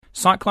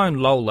Cyclone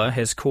Lola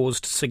has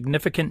caused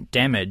significant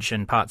damage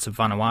in parts of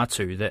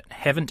Vanuatu that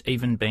haven't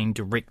even been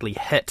directly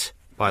hit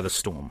by the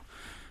storm.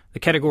 The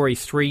Category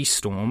 3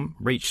 storm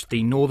reached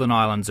the northern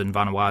islands in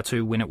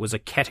Vanuatu when it was a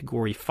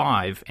Category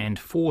 5 and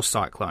 4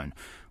 cyclone,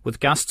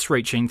 with gusts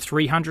reaching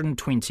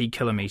 320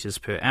 kilometres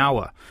per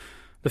hour.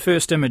 The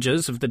first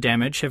images of the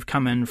damage have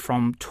come in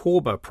from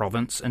Torba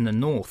province in the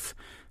north.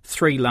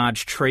 3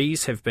 large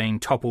trees have been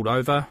toppled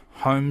over,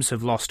 homes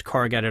have lost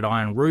corrugated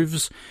iron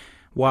roofs,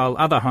 while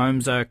other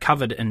homes are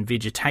covered in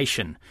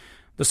vegetation.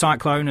 The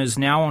cyclone is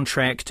now on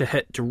track to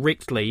hit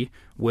directly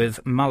with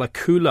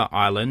Malekula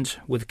Island,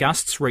 with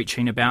gusts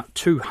reaching about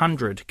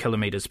 200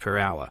 kilometres per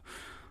hour.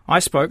 I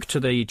spoke to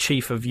the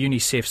chief of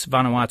UNICEF's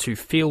Vanuatu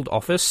field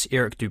office,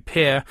 Eric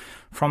Durpaire,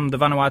 from the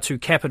Vanuatu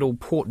capital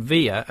Port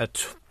Vila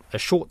a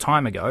short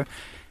time ago.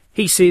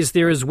 He says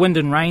there is wind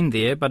and rain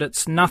there, but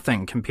it's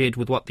nothing compared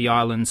with what the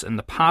islands in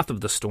the path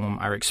of the storm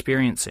are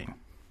experiencing.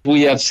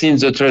 We have seen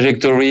the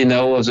trajectory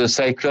now of the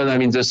cyclone. I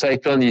mean, the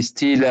cyclone is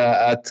still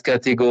at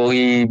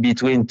category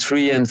between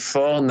 3 and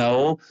 4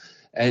 now,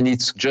 and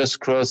it's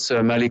just crossed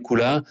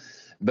Malekula,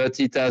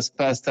 but it has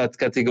passed at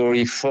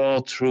category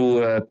 4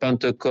 through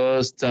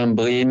Pentecost,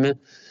 Tambrim,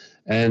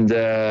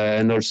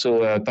 and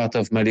also part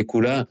of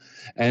Malekula.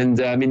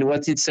 And I mean,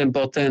 what it's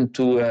important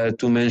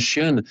to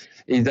mention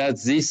is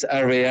that this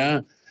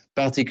area,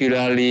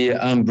 particularly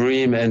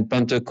Ambrim and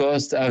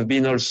Pentecost, have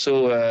been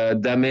also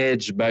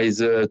damaged by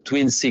the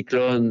twin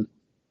cyclone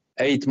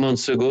 8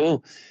 months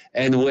ago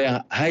and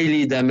were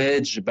highly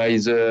damaged by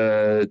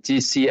the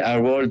TC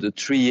Harold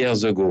 3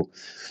 years ago.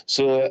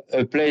 So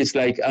a place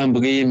like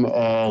Ambrim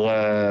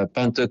or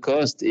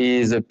Pentecost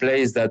is a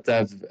place that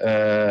have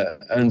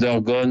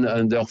undergone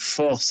under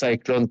 4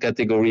 cyclone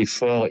category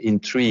 4 in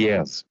 3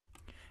 years.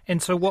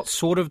 And so what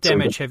sort of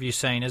damage have you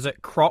seen? Is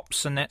it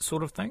crops and that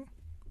sort of thing?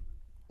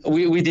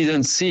 We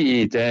didn't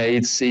see it.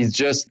 It's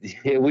just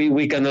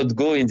we cannot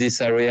go in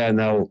this area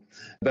now.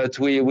 But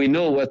we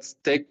know what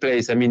takes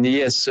place. I mean,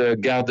 yes,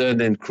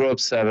 garden and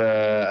crops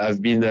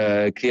have been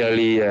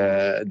clearly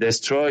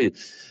destroyed.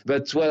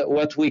 But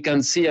what we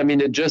can see, I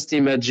mean, just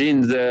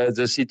imagine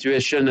the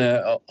situation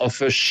of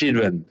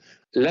children.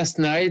 Last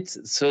night,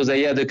 so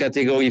they had a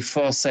Category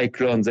 4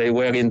 cyclone. They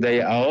were in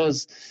their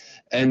house.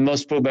 And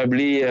most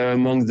probably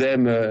among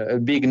them, a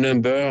big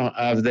number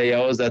of their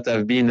house that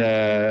have been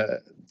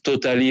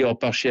totally or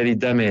partially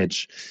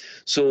damaged.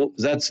 So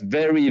that's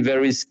very,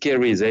 very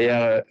scary. They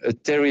are a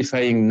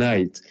terrifying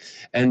night.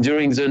 And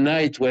during the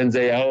night, when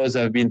their houses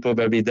have been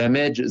probably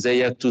damaged, they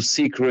had to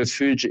seek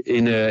refuge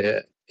in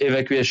an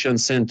evacuation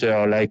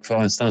center, like,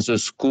 for instance, a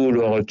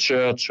school or a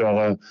church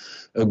or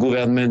a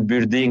government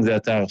building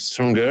that are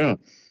stronger.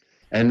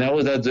 And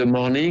now that's the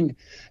morning,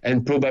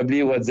 and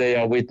probably what they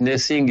are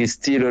witnessing is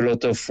still a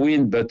lot of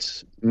wind,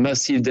 but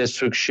massive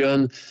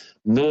destruction,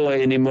 no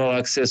anymore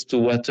access to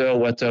water.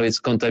 Water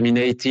is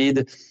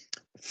contaminated.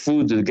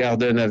 Food,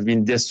 garden have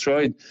been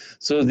destroyed.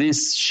 So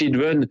these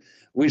children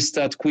will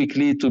start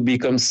quickly to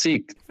become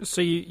sick.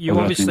 So you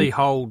obviously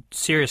hold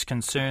serious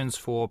concerns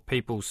for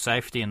people's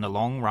safety in the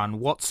long run.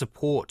 What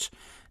support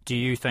do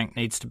you think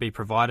needs to be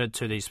provided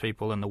to these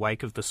people in the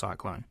wake of the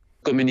cyclone?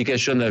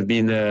 Communication have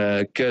been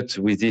cut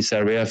with this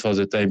area for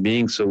the time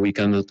being, so we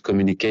cannot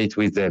communicate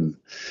with them.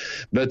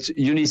 But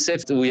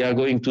UNICEF, we are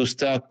going to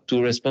start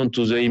to respond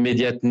to the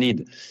immediate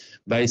need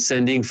by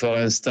sending, for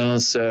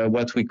instance,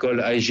 what we call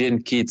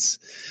hygiene kits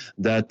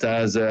that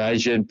has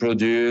hygiene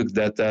product,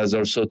 that has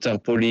also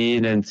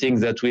tarpaulin and things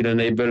that will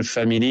enable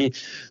family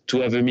to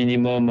have a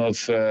minimum of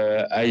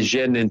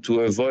hygiene and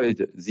to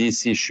avoid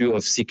this issue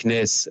of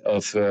sickness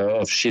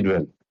of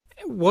children.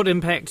 What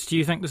impact do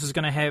you think this is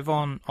going to have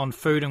on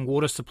food and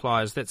water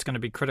supplies? That's going to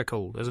be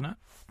critical, isn't it?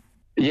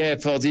 Yeah,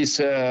 for these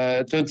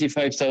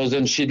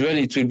 25,000 children,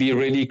 it will be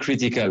really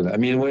critical. I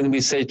mean, when we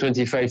say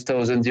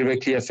 25,000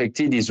 directly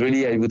affected, is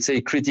really, I would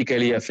say,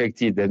 critically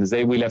affected. And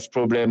they will have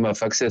problem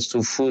of access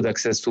to food,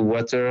 access to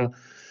water,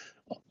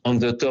 on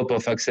the top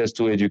of access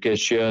to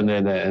education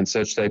and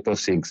such type of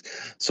things.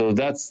 So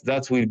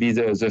that will be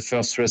the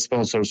first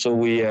response. Also,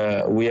 we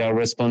are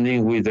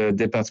responding with the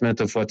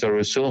Department of Water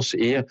Resource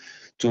here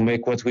to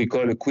make what we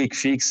call a quick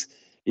fix.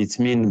 It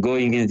means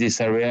going in this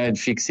area and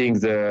fixing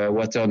the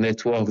water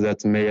network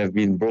that may have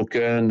been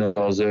broken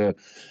or the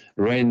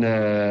rain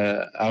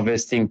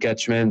harvesting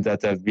catchment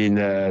that have been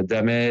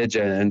damaged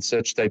and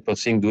such type of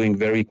thing, doing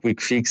very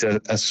quick fix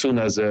as soon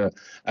as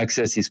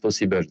access is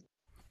possible.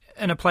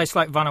 In a place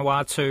like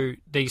Vanuatu,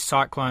 these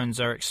cyclones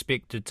are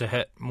expected to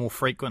hit more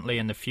frequently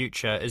in the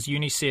future. Is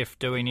UNICEF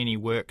doing any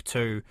work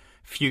to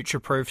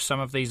future-proof some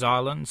of these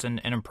islands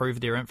and improve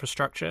their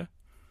infrastructure?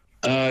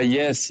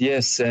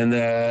 Yes. And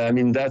I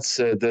mean, that's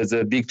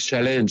the big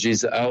challenge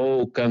is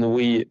how can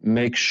we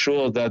make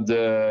sure that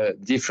the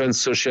different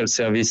social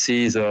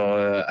services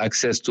or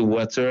access to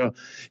water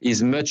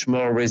is much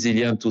more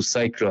resilient to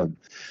cyclone.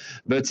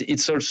 But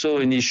it's also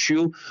an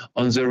issue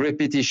on the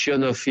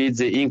repetition of it,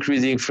 the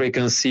increasing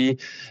frequency,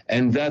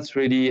 and that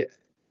really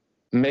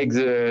make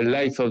the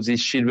life of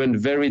these children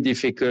very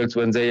difficult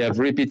when they have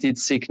repeated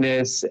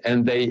sickness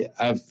and they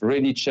have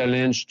really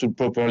challenged to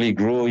properly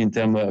grow in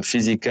terms of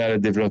physical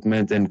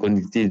development and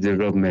cognitive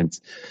development.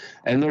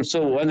 And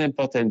also one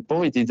important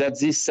point is that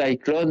this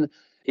cyclone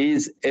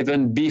is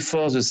even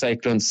before the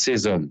cyclone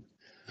season.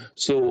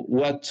 So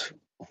what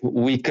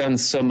we can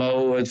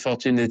somehow,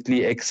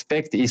 unfortunately,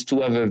 expect is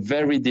to have a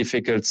very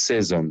difficult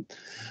season.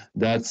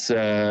 That's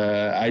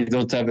I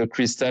don't have a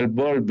crystal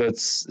ball, but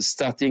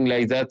starting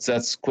like that,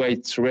 that's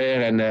quite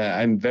rare, and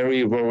I'm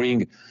very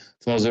worrying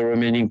for the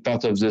remaining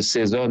part of the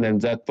season,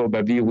 and that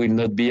probably will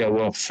not be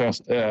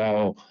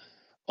our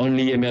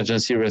only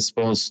emergency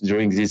response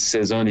during this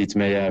season. It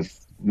may have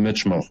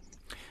much more.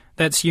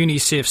 That's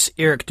UNICEF's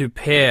Eric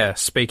Durpaire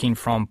speaking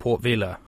from Port Vila.